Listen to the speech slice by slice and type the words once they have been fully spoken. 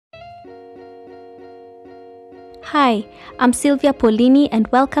Hi, I'm Sylvia Polini and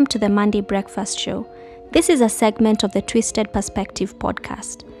welcome to the Monday Breakfast Show. This is a segment of the Twisted Perspective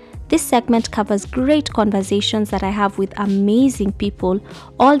podcast. This segment covers great conversations that I have with amazing people,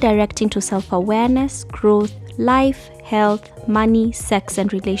 all directing to self-awareness, growth, life, health, money, sex,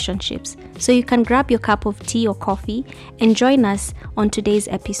 and relationships. So you can grab your cup of tea or coffee and join us on today's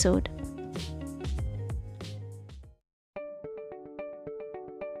episode.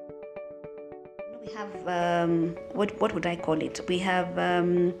 We have, what would I call it? We have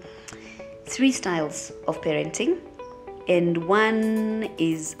three styles of parenting, and one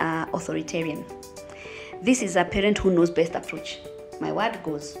is authoritarian. This is a parent who knows best approach. My word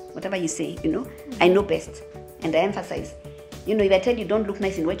goes, whatever you say, I know best, and I emphasize. If I tell you don't look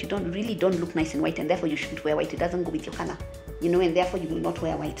nice in white, you don't look nice in white, and therefore you shouldn't wear white. It doesn't go with your color, and therefore you will not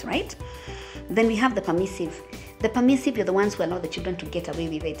wear white, right? Then we have the permissive. The permissive, you're the ones who allow the children to get away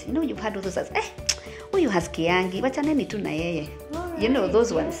with it. You've had all those as, huyu haskiangi, wachaneni tu na yeye.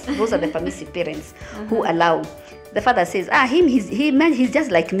 Those ones. Those are the permissive parents who allow. The father says, he's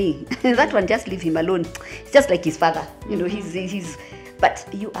just like me. That one, just leave him alone. He's just like his father. He's. But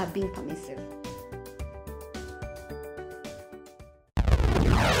you are being permissive.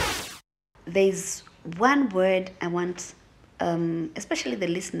 There's one word I want, especially the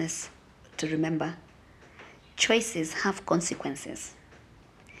listeners, to remember. Choices have consequences.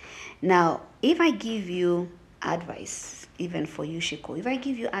 Now, if I give you advice, even for you, Shiko, if I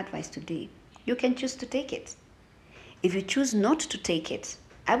give you advice today, you can choose to take it. If you choose not to take it,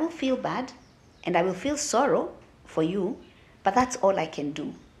 I will feel bad and I will feel sorrow for you, but that's all I can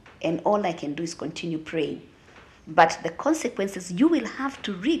do. And all I can do is continue praying. But the consequences, you will have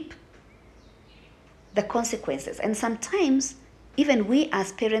to reap the consequences. And sometimes, even we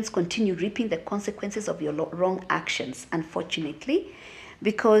as parents continue reaping the consequences of your wrong actions, unfortunately,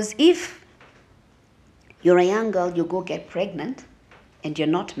 because if you're a young girl, you go get pregnant and you're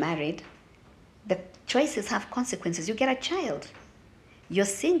not married, the choices have consequences. You get a child. You're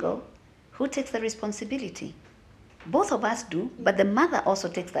single. Who takes the responsibility? Both of us do, but the mother also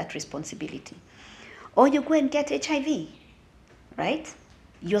takes that responsibility. Or you go and get HIV, right?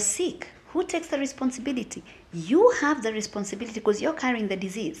 You're sick. Who takes the responsibility? You have the responsibility because you're carrying the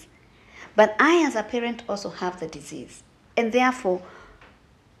disease. But I, as a parent, also have the disease. And therefore,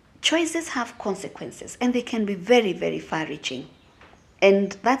 choices have consequences, and they can be very, very far-reaching.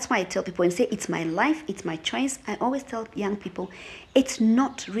 And that's why I tell people and say, it's my life, it's my choice. I always tell young people, it's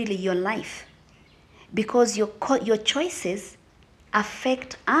not really your life. Because your choices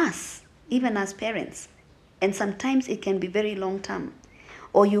affect us, even as parents. And sometimes it can be very long-term.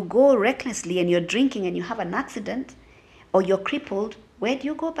 Or you go recklessly and you're drinking and you have an accident, or you're crippled, where do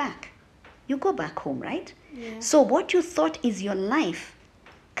you go back? You go back home, right? Yeah. So what you thought is your life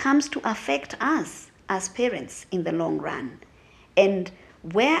comes to affect us as parents in the long run. And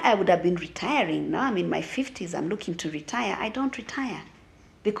where I would have been retiring, now I'm in my 50s, I'm looking to retire, I don't retire.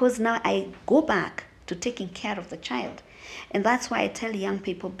 Because now I go back to taking care of the child. And that's why I tell young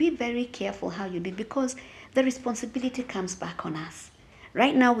people, be very careful how you live, because the responsibility comes back on us.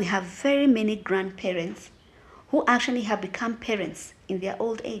 Right now, we have very many grandparents who actually have become parents in their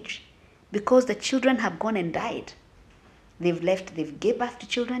old age because the children have gone and died. They've gave birth to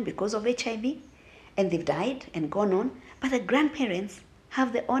children because of HIV, and they've died and gone on. But the grandparents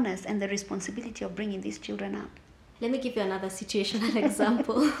have the honors and the responsibility of bringing these children up. Let me give you another situational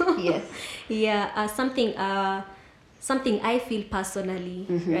example. Yes. Yeah, something I feel personally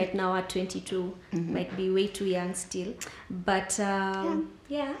right now at 22 might be way too young still, but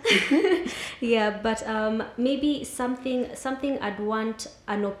maybe something I'd want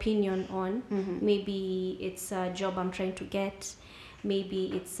an opinion on. Maybe it's a job I'm trying to get.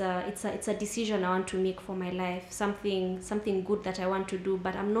 Maybe it's a decision I want to make for my life, something good that I want to do,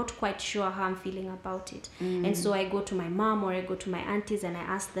 but I'm not quite sure how I'm feeling about it. And so I go to my mom or I go to my aunties and I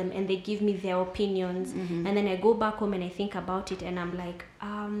ask them, and they give me their opinions. And then I go back home and I think about it, and I'm like,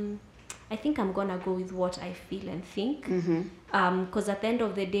 I think I'm gonna go with what I feel and think, because at the end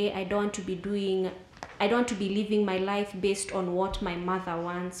of the day, I don't want to be living my life based on what my mother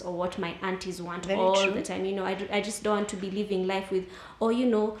wants or what my aunties want. Very all true. The time. I just don't want to be living life with,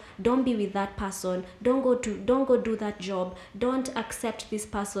 don't be with that person, don't go do that job, don't accept these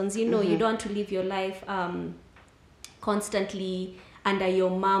persons. You don't want to live your life constantly under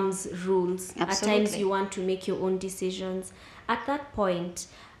your mom's rules. Absolutely. At times you want to make your own decisions. At that point,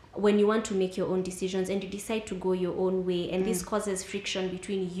 when you want to make your own decisions and you decide to go your own way, and this causes friction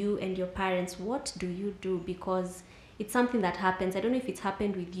between you and your parents, what do you do? Because it's something that happens. I don't know if it's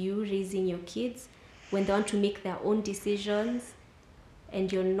happened with you raising your kids, when they want to make their own decisions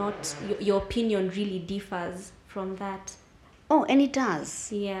and you're not, your opinion really differs from that. Oh, and it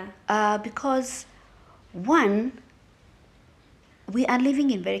does. Yeah. Because one, we are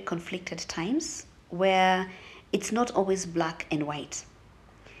living in very conflicted times where it's not always black and white.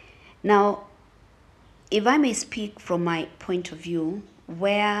 Now, if I may speak from my point of view,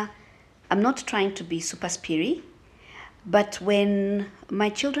 where I'm not trying to be super spiri, but when my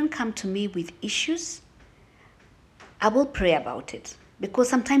children come to me with issues, I will pray about it because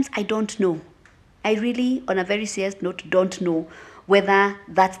sometimes I don't know. I really, on a very serious note, don't know whether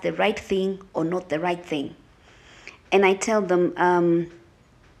that's the right thing or not the right thing. And I tell them, and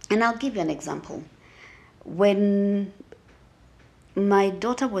I'll give you an example. When my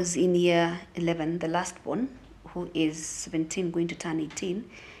daughter was in year 11, the last one, who is 17, going to turn 18,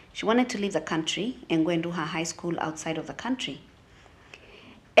 she wanted to leave the country and go and do her high school outside of the country.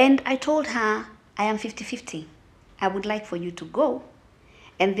 And I told her, I am 50-50. I would like for you to go,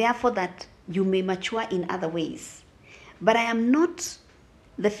 and therefore that you may mature in other ways. But I am not,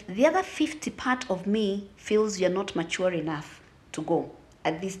 the other 50 part of me feels you're not mature enough to go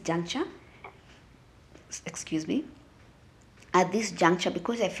at this juncture. Excuse me. At this juncture,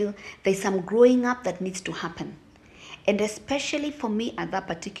 because I feel there's some growing up that needs to happen. And especially for me at that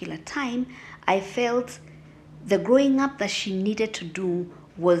particular time, I felt the growing up that she needed to do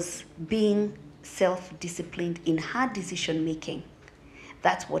was being self-disciplined in her decision making.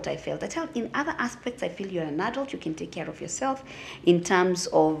 That's what I felt. In other aspects, I feel you're an adult, you can take care of yourself in terms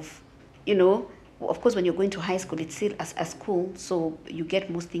of, of course, when you're going to high school, it's still a school, so you get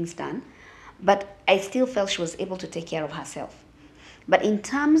most things done. But I still felt she was able to take care of herself. But in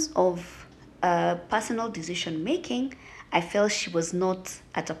terms of personal decision making, I felt she was not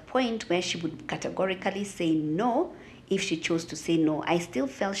at a point where she would categorically say no if she chose to say no. I still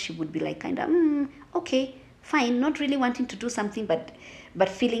felt she would be like kind of, okay, fine, not really wanting to do something, but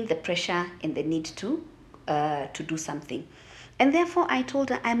feeling the pressure and the need to do something. And therefore, I told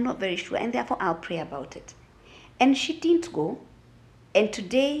her, I'm not very sure, and therefore I'll pray about it. And she didn't go. And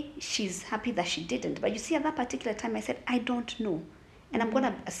today, she's happy that she didn't. But you see, at that particular time, I said, I don't know. And I'm going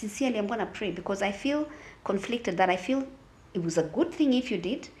to pray because I feel conflicted, that I feel it was a good thing if you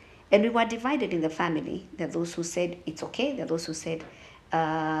did. And we were divided in the family. There are those who said it's okay. There are those who said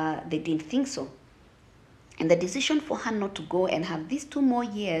they didn't think so. And the decision for her not to go and have these 2 more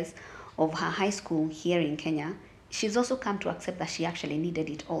years of her high school here in Kenya, she's also come to accept that she actually needed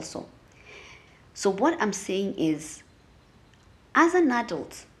it also. So what I'm saying is, as an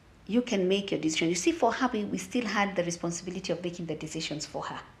adult, you can make your decision. You see, for her, we still had the responsibility of making the decisions for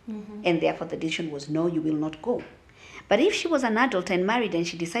her. Mm-hmm. And therefore, the decision was, no, you will not go. But if she was an adult and married and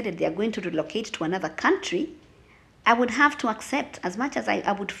she decided they are going to relocate to another country, I would have to accept, as much as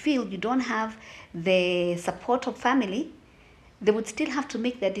I would feel you don't have the support of family, they would still have to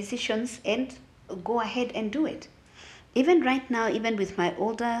make their decisions and go ahead and do it. Even right now, even with my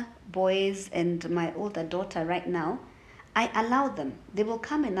older boys and my older daughter right now, I allow them. They will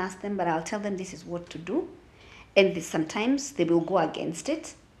come and ask them, but I'll tell them this is what to do. And sometimes they will go against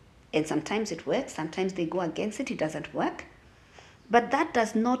it. And sometimes it works. Sometimes they go against it. It doesn't work. But that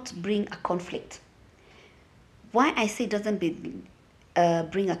does not bring a conflict. Why I say it doesn't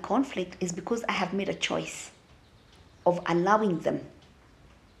bring a conflict is because I have made a choice of allowing them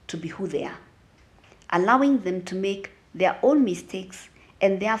to be who they are. Allowing them to make their own mistakes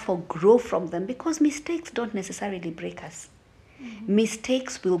and therefore grow from them, because mistakes don't necessarily break us. Mm-hmm.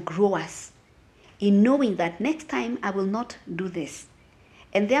 Mistakes will grow us in knowing that next time I will not do this.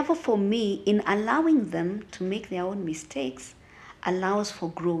 And therefore for me, in allowing them to make their own mistakes, allows for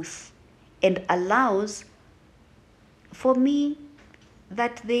growth and allows for me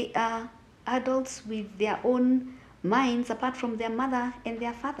that they are adults with their own minds apart from their mother and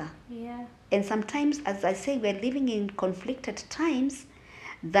their father. Yeah. And sometimes, as I say, we're living in conflicted times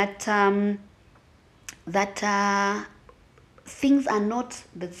that things are not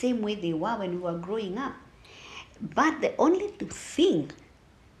the same way they were when we were growing up. But the only thing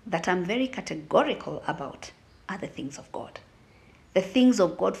that I'm very categorical about are the things of God. The things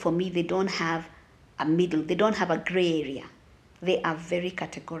of God, for me, they don't have a middle, they don't have a gray area. They are very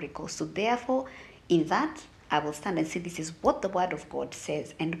categorical. So therefore, in that, I will stand and say, this is what the Word of God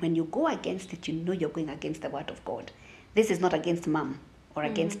says. And when you go against it, you know you're going against the Word of God. This is not against mom or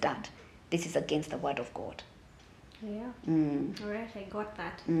against dad. This is against the Word of God. Yeah. All right, I got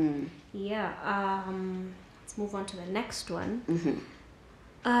that. Yeah. Let's move on to the next one.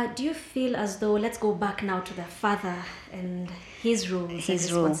 Mm-hmm. Do you feel as though, let's go back now to the father and his roles and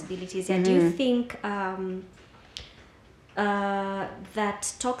responsibilities. Yeah. Do you think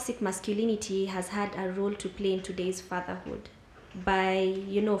that toxic masculinity has had a role to play in today's fatherhood? by,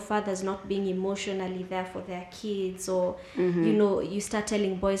 you know, fathers not being emotionally there for their kids, or you know, you start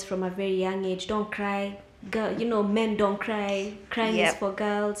telling boys from a very young age, don't cry, girl, you know, men don't cry, crying is Yep. for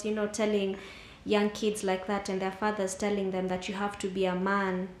girls, you know, telling young kids like that, and their fathers telling them that you have to be a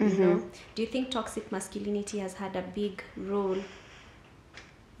man, you know. Do you think toxic masculinity has had a big role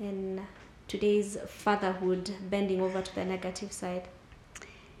in today's fatherhood bending over to the negative side?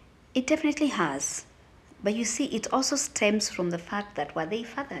 It definitely has. But you see, it also stems from the fact that were they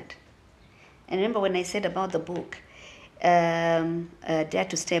fathered? And remember when I said about the book, Dare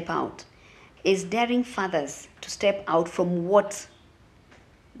to Step Out, is daring fathers to step out from what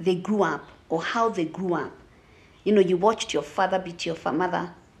they grew up or how they grew up. You know, you watched your father beat your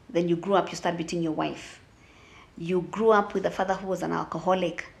mother, then you grew up, you start beating your wife. You grew up with a father who was an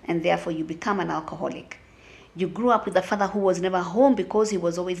alcoholic, and therefore you become an alcoholic. You grew up with a father who was never home because he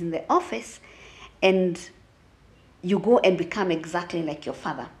was always in the office, and you go and become exactly like your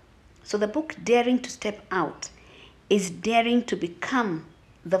father. So the book Daring to Step Out is daring to become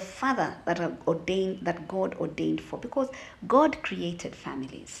the father that God ordained for, because God created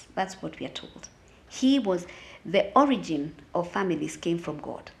families. That's what we are told. He was the origin of families came from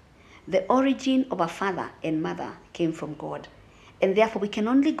God. The origin of a father and mother came from God. And therefore we can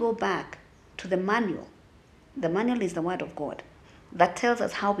only go back to the manual. The manual is the word of God that tells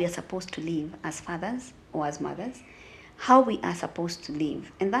us how we are supposed to live as fathers or as mothers, how we are supposed to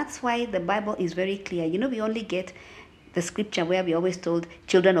live. And that's why the Bible is very clear. You know, we only get the scripture where we always told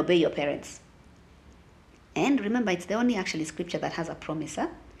children, obey your parents. And remember, it's the only actually scripture that has a promise, so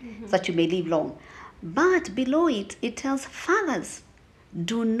that you may live long. But below it, it tells fathers,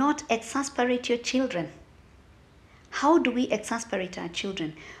 do not exasperate your children. How do we exasperate our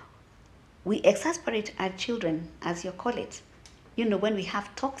children? We exasperate our children, as you call it. You know, when we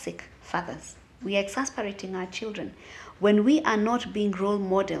have toxic fathers, we are exasperating our children. When we are not being role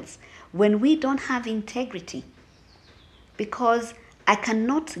models, when we don't have integrity, because I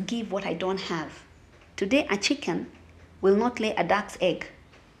cannot give what I don't have. Today, a chicken will not lay a duck's egg.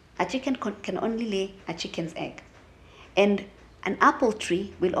 A chicken can only lay a chicken's egg. And an apple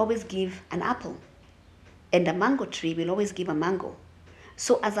tree will always give an apple. And a mango tree will always give a mango.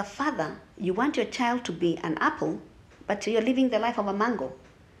 So as a father, you want your child to be an apple, but you're living the life of a mango.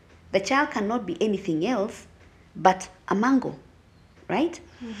 The child cannot be anything else but a mango, right?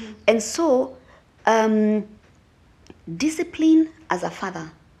 And so, discipline as a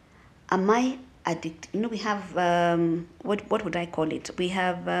father. Am I addicted? You know, we have, what would I call it? We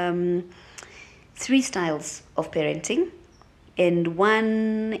have 3 styles of parenting, and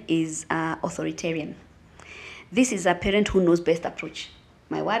one is authoritarian. This is a parent who knows best approach.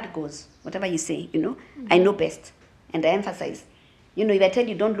 My word goes, whatever you say, you know, I know best, and I emphasize. You know, if I tell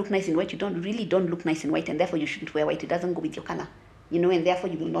you don't look nice in white, you don't look nice in white, and therefore you shouldn't wear white. It doesn't go with your color, you know, and therefore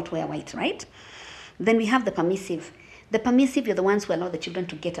you will not wear white, right? Then we have the permissive. The permissive, you're the ones who allow the children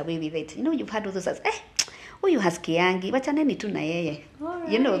to get away with it. You know, you've had those as, huyu haskiangi, wachaneni tu na yeye.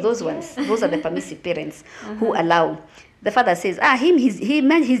 You know, those ones. Those are the permissive parents who allow. The father says,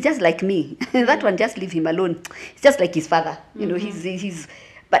 he's just like me. That one, just leave him alone. He's just like his father. You know, he's,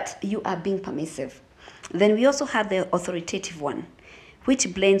 but you are being permissive. Then we also have the authoritative one,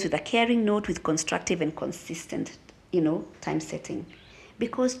 which blends with a caring note with constructive and consistent, you know, time setting.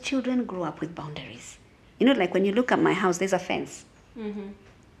 Because children grow up with boundaries. You know, like when you look at my house, there's a fence.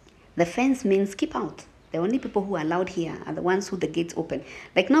 The fence means keep out. The only people who are allowed here are the ones who the gate's open.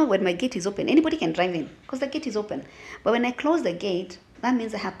 Like now, when my gate is open, anybody can drive in because the gate is open. But when I close the gate, that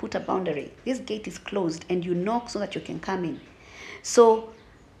means I have put a boundary. This gate is closed and you knock so that you can come in. So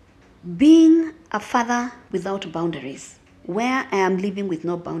being a father without boundaries, where I am living with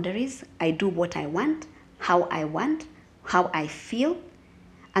no boundaries, I do what I want, how I feel,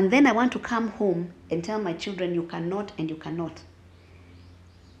 and then I want to come home and tell my children, you cannot and you cannot.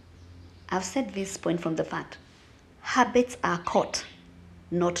 I've said this point from the fact, habits are caught,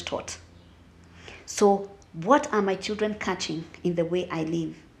 not taught. So what are my children catching in the way I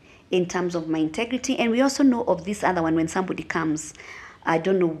live, in terms of my integrity? And we also know of this other one, when somebody comes, I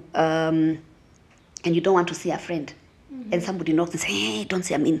don't know, and you don't want to see a friend, and somebody knocks and says, hey, don't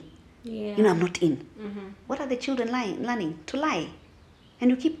say I'm in. Yeah. You know, I'm not in. What are the children learning? To lie. And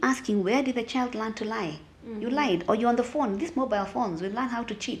you keep asking, where did the child learn to lie? You lied. Or you're on the phone. These mobile phones, we learn how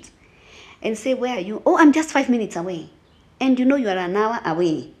to cheat. And say, where are you? Oh, I'm just 5 minutes away. And you know you are an hour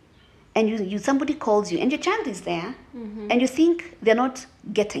away. And you somebody calls you, and your child is there, and you think they're not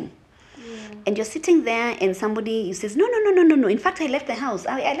getting. Yeah. And you're sitting there, and somebody says, no. In fact, I left the house.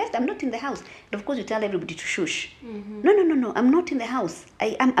 I left. I'm not in the house. And of course, you tell everybody to shush. No. I'm not in the house.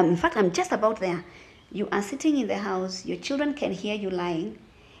 In fact, I'm just about there. You are sitting in the house, your children can hear you lying,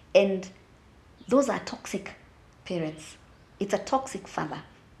 and those are toxic parents. It's a toxic father,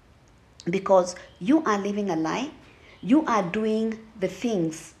 because you are living a lie. You are doing the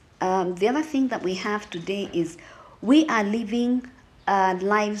things. The other thing that we have today is we are living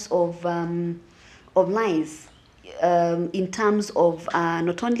lives of lies, in terms of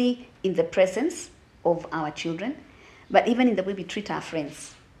not only in the presence of our children, but even in the way we treat our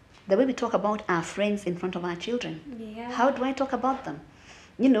friends, the way we talk about our friends in front of our children. Yeah. How do I talk about them?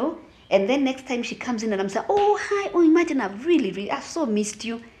 You know, and then next time she comes in and I'm saying, oh, hi, oh, imagine I've so missed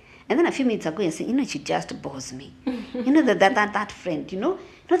you. And then a few minutes ago, you say, she just bores me. that friend,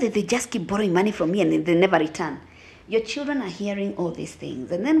 they just keep borrowing money from me and they never return. Your children are hearing all these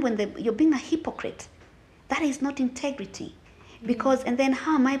things. And then when you're being a hypocrite, that is not integrity. Because, and then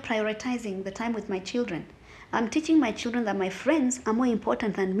how am I prioritizing the time with my children? I'm teaching my children that my friends are more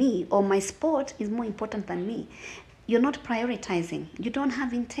important than me, or my sport is more important than me. You're not prioritizing. You don't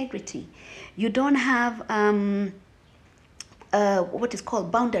have integrity. You don't have what is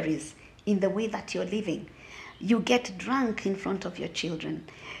called boundaries in the way that you're living. You get drunk in front of your children.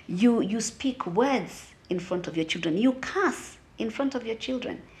 You speak words in front of your children. You curse in front of your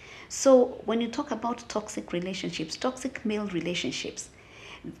children. So when you talk about toxic relationships, toxic male relationships,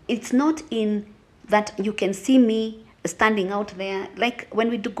 it's not in that you can see me standing out there, like when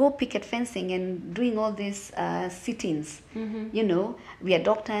we go picket fencing and doing all these sit-ins. We are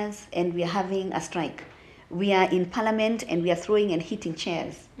doctors and we are having a strike. We are in parliament and we are throwing and hitting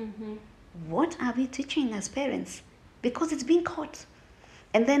chairs. What are we teaching as parents? Because it's being caught.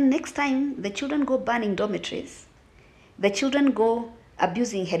 And then next time the children go burning dormitories, the children go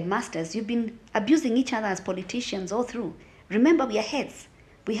abusing headmasters. You've been abusing each other as politicians all through. Remember, we are heads.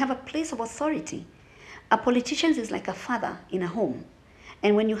 We have a place of authority. A politician is like a father in a home.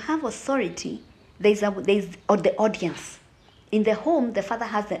 And when you have authority, there's the audience. In the home, the father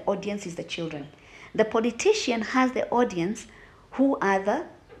has the audience is the children. The politician has the audience, who are the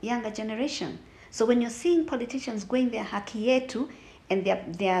younger generation. So when you're seeing politicians going there haki yetu, and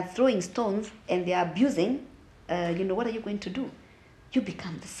they are throwing stones and they are abusing, what are you going to do? You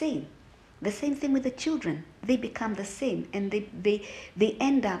become the same. The same thing with the children. They become the same, and they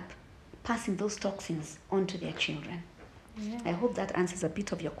end up passing those toxins onto their children. Yeah. I hope that answers a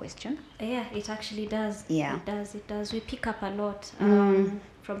bit of your question. Yeah, it actually does. Yeah. It does. We pick up a lot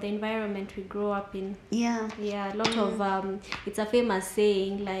from the environment we grow up in. Yeah. Yeah, a lot of, it's a famous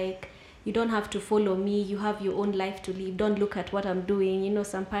saying, like, you don't have to follow me, you have your own life to live. Don't look at what I'm doing.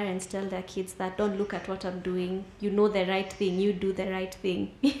 Some parents tell their kids that, don't look at what I'm doing. You know the right thing, you do the right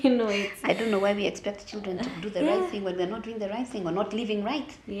thing. It's... I don't know why we expect children to do the right thing when we're not doing the right thing or not living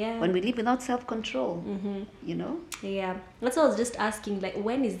right. Yeah. When we live without self-control, Yeah. That's what I was just asking, like,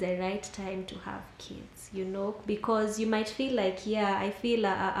 when is the right time to have kids? Because you might feel like, I feel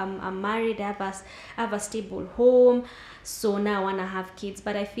I'm married, I have a stable home, so now I want to have kids.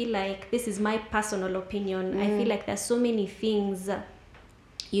 But I feel like, this is my personal opinion, I feel like there's so many things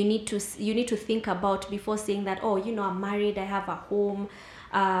you need to think about before saying that, I'm married, I have a home,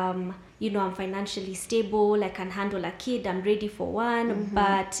 I'm financially stable, I can handle a kid, I'm ready for one.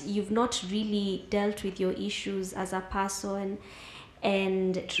 But you've not really dealt with your issues as a person.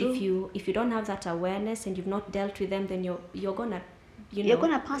 And if you don't have that awareness and you've not dealt with them, then you're gonna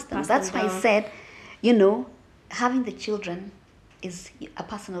pass them. That's why I said, having the children is a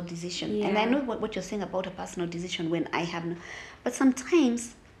personal decision. Yeah. And I know what you're saying about a personal decision when I have no, but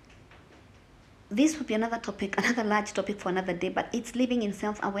sometimes this would be another topic, another large topic for another day, but it's living in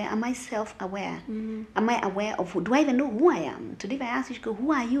self-aware. Am I self-aware? Am I aware of do I even know who I am? Today if I ask you,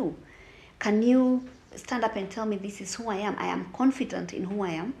 who are you? Can you stand up and tell me this is who I am? I am confident in who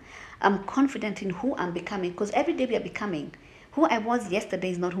I am. I'm confident in who I'm becoming, because every day we are becoming. Who I was yesterday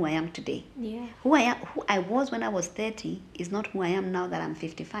is not who I am today. Yeah. Who I was when I was 30 is not who I am now that I'm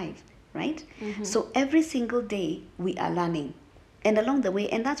 55, right? So every single day we are learning. And along the way,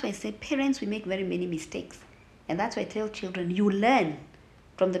 and that's why I say parents, we make very many mistakes. And that's why I tell children, you learn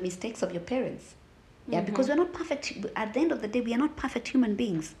from the mistakes of your parents. Yeah, because we're not perfect. At the end of the day, we are not perfect human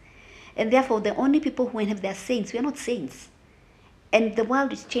beings. And therefore, the only people who have their saints, we are not saints. And the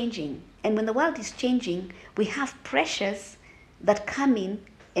world is changing. And when the world is changing, we have pressures that come in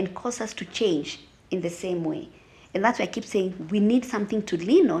and cause us to change in the same way. And that's why I keep saying we need something to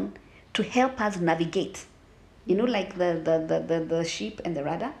lean on to help us navigate. Like the sheep and the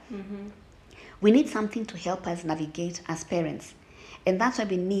rudder. We need something to help us navigate as parents. And that's why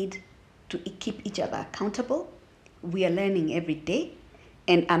we need to keep each other accountable. We are learning every day.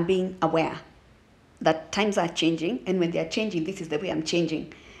 And I'm being aware that times are changing. And when they are changing, this is the way I'm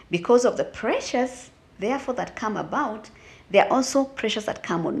changing. Because of the pressures therefore that come about, there are also pressures that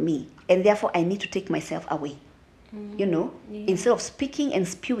come on me, and therefore I need to take myself away. Instead of speaking and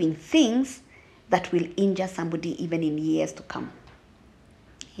spewing things that will injure somebody even in years to come.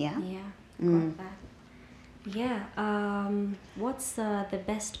 Yeah. Got that. Yeah. What's the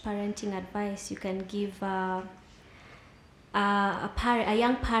best parenting advice you can give a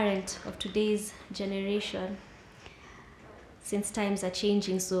young parent of today's generation? Since times are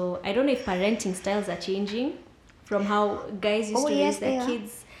changing, so I don't know if parenting styles are changing from how guys used to raise their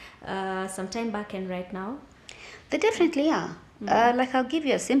kids some time back and right now. They definitely are. Like, I'll give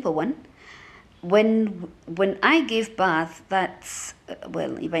you a simple one. When I gave birth, that's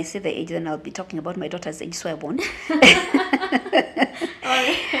well, if I say the age, then I'll be talking about my daughter's age, so I won't.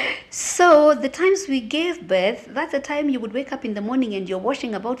 So the times we gave birth, that's the time you would wake up in the morning and you're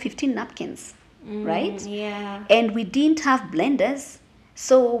washing about 15 napkins, right? Yeah. And we didn't have blenders,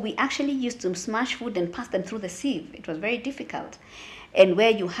 so we actually used to smash food and pass them through the sieve. It was very difficult. And where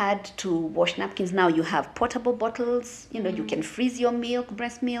you had to wash napkins, now you have portable bottles. You can freeze your milk,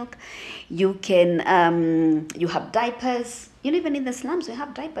 breast milk. You can, you have diapers. Even in the slums, we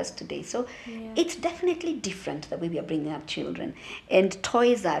have diapers today. So it's definitely different the way we are bringing up children. And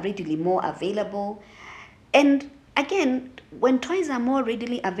toys are readily more available. And again, when toys are more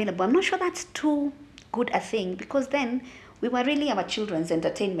readily available, I'm not sure that's too good a thing, because then we were really our children's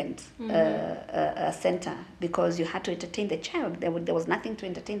entertainment center, because you had to entertain the child. There was nothing to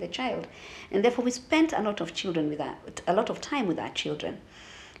entertain the child, and therefore we spent a lot of time with our children.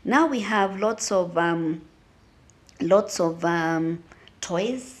 Now we have lots of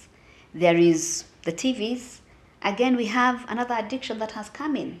toys. There is the TVs. Again, we have another addiction that has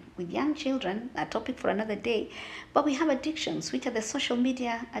come in with young children, a topic for another day. But we have addictions, which are the social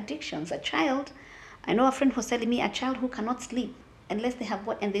media addictions. I know a friend was telling me, a child who cannot sleep unless they have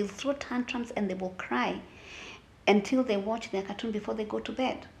and they'll throw tantrums and they will cry until they watch their cartoon before they go to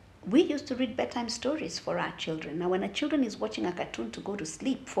bed. We used to read bedtime stories for our children. Now, when a children is watching a cartoon to go to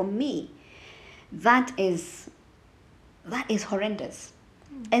sleep, for me, that is horrendous.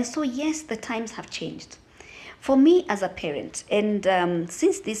 And so, yes, the times have changed. For me as a parent, and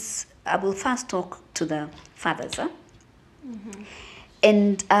since this, I will first talk to the fathers.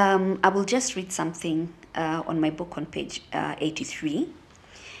 And I will just read something on my book on page 83.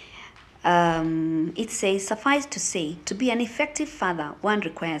 It says, suffice to say, to be an effective father, one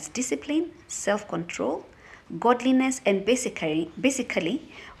requires discipline, self-control, godliness, and basically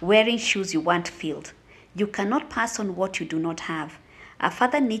wearing shoes you want filled. You cannot pass on what you do not have. A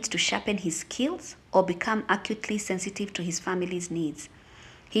father needs to sharpen his skills or become acutely sensitive to his family's needs.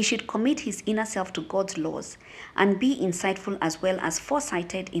 He should commit his inner self to God's laws and be insightful as well as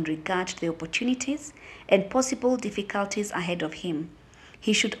foresighted in regard to the opportunities and possible difficulties ahead of him.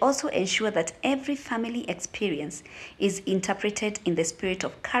 He should also ensure that every family experience is interpreted in the spirit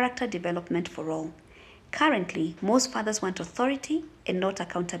of character development for all. Currently, most fathers want authority and not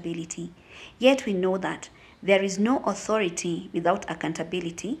accountability. Yet we know that there is no authority without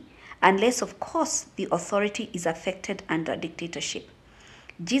accountability, unless, of course, the authority is affected under dictatorship.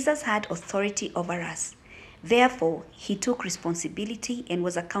 Jesus had authority over us. Therefore, he took responsibility and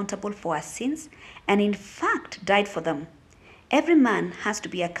was accountable for our sins, and in fact died for them. Every man has to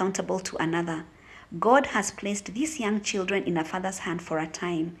be accountable to another. God has placed these young children in a father's hand for a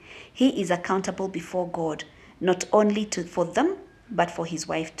time. He is accountable before God, not only for them, but for his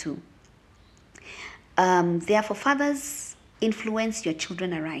wife too. Therefore, fathers, influence your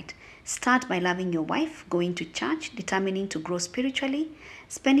children aright. Start by loving your wife, going to church, determining to grow spiritually,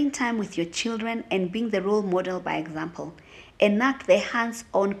 spending time with your children, and being the role model by example. Enact the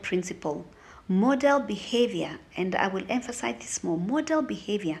hands-on principle. Model behavior, and I will emphasize this more, model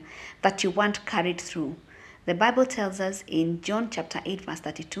behavior that you want carried through. The Bible tells us in John chapter 8, verse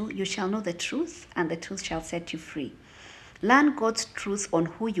 32, you shall know the truth, and the truth shall set you free. Learn God's truth on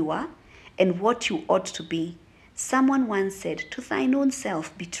who you are and what you ought to be. Someone once said, to thine own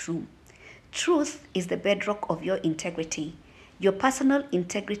self be true. Truth is the bedrock of your integrity. Your personal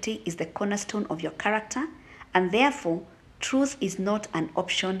integrity is the cornerstone of your character, and therefore, truth is not an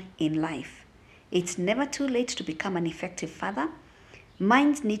option in life. It's never too late to become an effective father.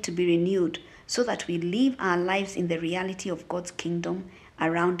 Minds need to be renewed so that we live our lives in the reality of God's kingdom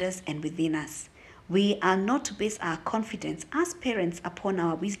around us and within us. We are not to base our confidence as parents upon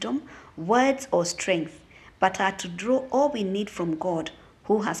our wisdom, words, or strength, but are to draw all we need from God,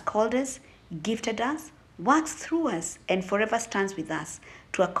 who has called us, gifted us, works through us, and forever stands with us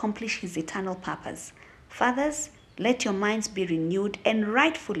to accomplish his eternal purpose. Fathers, let your minds be renewed and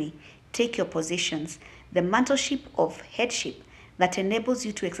rightfully take your positions, the mantleship of headship that enables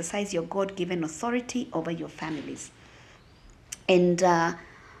you to exercise your God-given authority over your families. And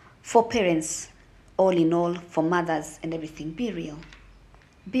for parents, all in all, for mothers and everything, be real.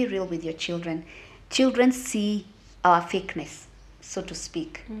 Be real with your children. Children see our fakeness, so to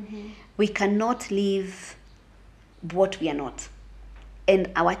speak. We cannot live what we are not.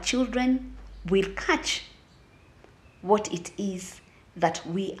 And our children will catch what it is that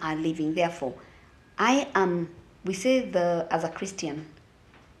we are living. Therefore, we say as a Christian,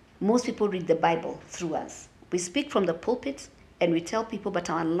 most people read the Bible through us. We speak from the pulpit and we tell people, but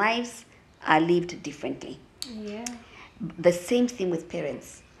our lives are lived differently. Yeah. The same thing with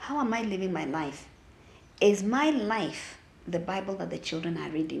parents. How am I living my life? Is my life the Bible that the children are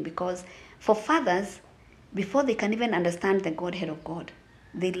reading? Because for fathers, before they can even understand the Godhead of God,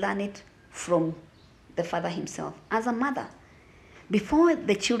 they learn it from the Father himself. As a mother, before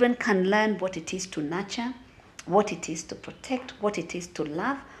the children can learn what it is to nurture, what it is to protect, what it is to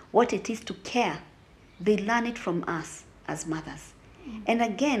love, what it is to care, they learn it from us as mothers. And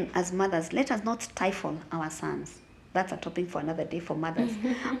again, as mothers, let us not stifle our sons. That's a topic for another day for mothers.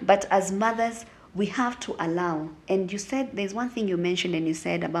 But as mothers, we have to allow. And you said, there's one thing you mentioned and you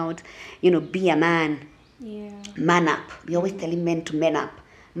said about, be a man. Yeah. Man up. We're always telling men to man up.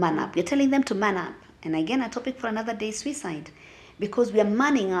 Man up. You're telling them to man up. And again, a topic for another day, suicide. Because we are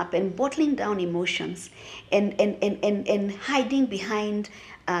manning up and bottling down emotions and hiding behind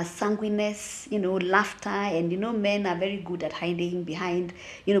sanguineness, laughter. And, men are very good at hiding behind,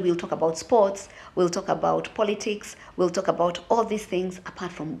 we'll talk about sports, we'll talk about politics, we'll talk about all these things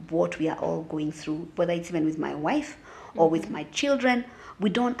apart from what we are all going through, whether it's even with my wife or with my children.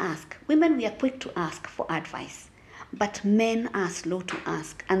 We don't ask. Women, we are quick to ask for advice. But men are slow to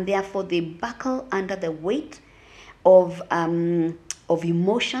ask. And therefore, they buckle under the weight of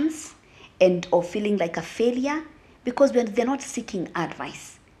emotions and of feeling like a failure because they're not seeking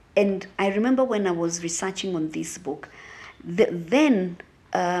advice. And I remember when I was researching on this book, then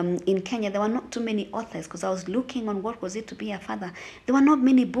in Kenya, there were not too many authors because I was looking on what was it to be a father. There were not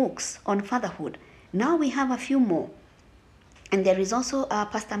many books on fatherhood. Now we have a few more. And there is also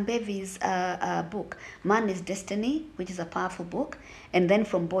Pastor Mbevi's book, Man is Destiny, which is a powerful book. And then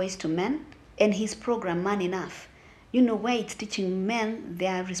From Boys to Men, and his program, Man Enough. Where it's teaching men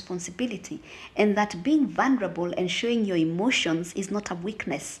their responsibility. And that being vulnerable and showing your emotions is not a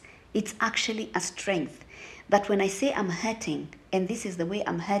weakness. It's actually a strength. That when I say I'm hurting, and this is the way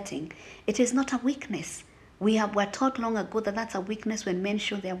I'm hurting, it is not a weakness. We were taught long ago that that's a weakness when men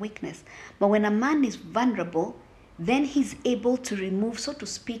show their weakness. But when a man is vulnerable, then he's able to remove, so to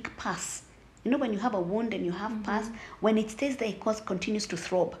speak, pus. When you have a wound and you have pus, when it stays there, it continues to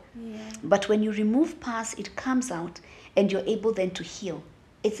throb. Yeah. But when you remove pus, it comes out and you're able then to heal.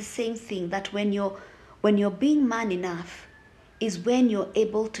 It's the same thing that when you're being man enough is when you're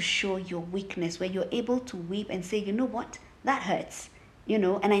able to show your weakness, when you're able to weep and say, you know what, that hurts,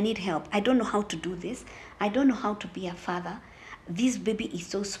 and I need help. I don't know how to do this. I don't know how to be a father. This baby is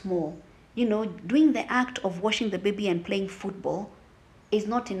so small. Doing the act of washing the baby and playing football is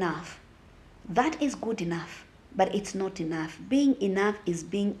not enough. That is good enough, but it's not enough. Being enough is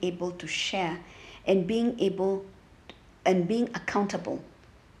being able to share and being accountable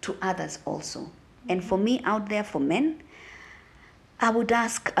to others also. And for me out there, for men, I would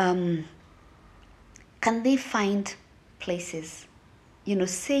ask, can they find places,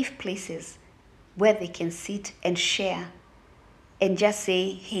 safe places where they can sit and share and just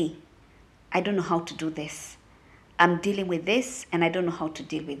say, hey, I don't know how to do this. I'm dealing with this and I don't know how to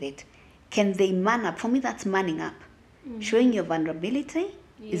deal with it. Can they man up? For me, that's manning up. Showing your vulnerability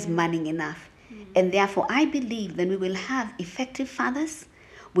is manning enough. And therefore, I believe that we will have effective fathers,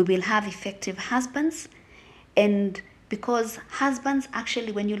 we will have effective husbands. And because husbands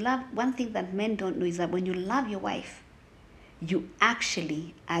actually, when you love, one thing that men don't know is that when you love your wife, you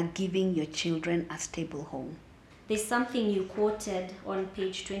actually are giving your children a stable home. There's something you quoted on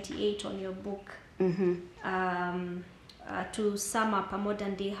page 28 on your book. To sum up, a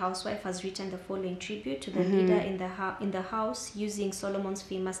modern day housewife has written the following tribute to the leader in the house, using Solomon's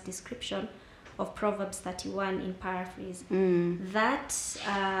famous description of Proverbs 31 in paraphrase. That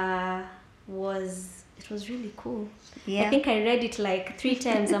was really cool. Yeah. I think I read it like 3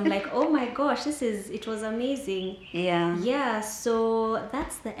 times. I'm like, oh my gosh, it was amazing. Yeah, so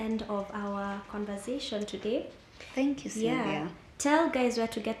that's the end of our conversation today. Thank you, Sylvia. Yeah. Tell guys where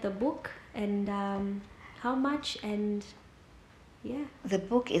to get the book and how much, and yeah. The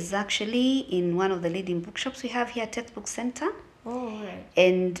book is actually in one of the leading bookshops we have here at Textbook Center. Oh, all right.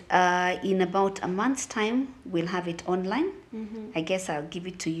 And in about a month's time, we'll have it online. I guess I'll give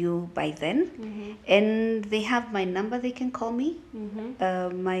it to you by then. And they have my number, they can call me.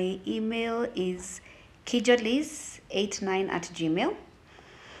 My email is kijoliz89@gmail.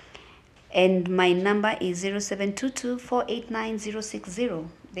 And my number is 0722-489-060.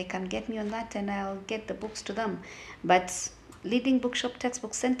 They can get me on that and I'll get the books to them. But Leading Bookshop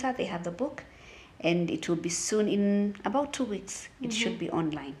Textbook Center, they have the book. And it will be soon, in about 2 weeks. It should be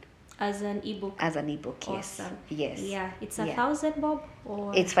online. As an ebook. As an ebook, yes. Awesome. Yes. Yeah. It's 1,000 bob,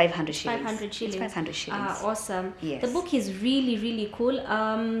 or it's 500 shillings. 500 shillings. It's 500 shillings. Awesome. Yes. The book is really, really cool.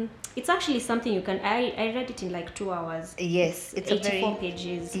 It's actually something you can. I read it in like 2 hours. Yes, it's 84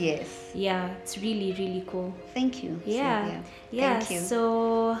 pages. Yes. Yeah, it's really, really cool. Thank you. Yeah. Sylvia. Yeah. Thank you.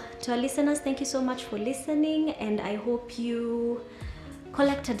 So to our listeners, thank you so much for listening, and I hope you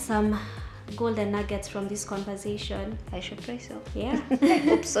collected some golden nuggets from this conversation. I should pray so. Yeah. I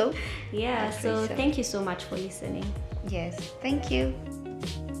hope so. Yeah. I pray So thank you so much for listening. Yes. Thank you.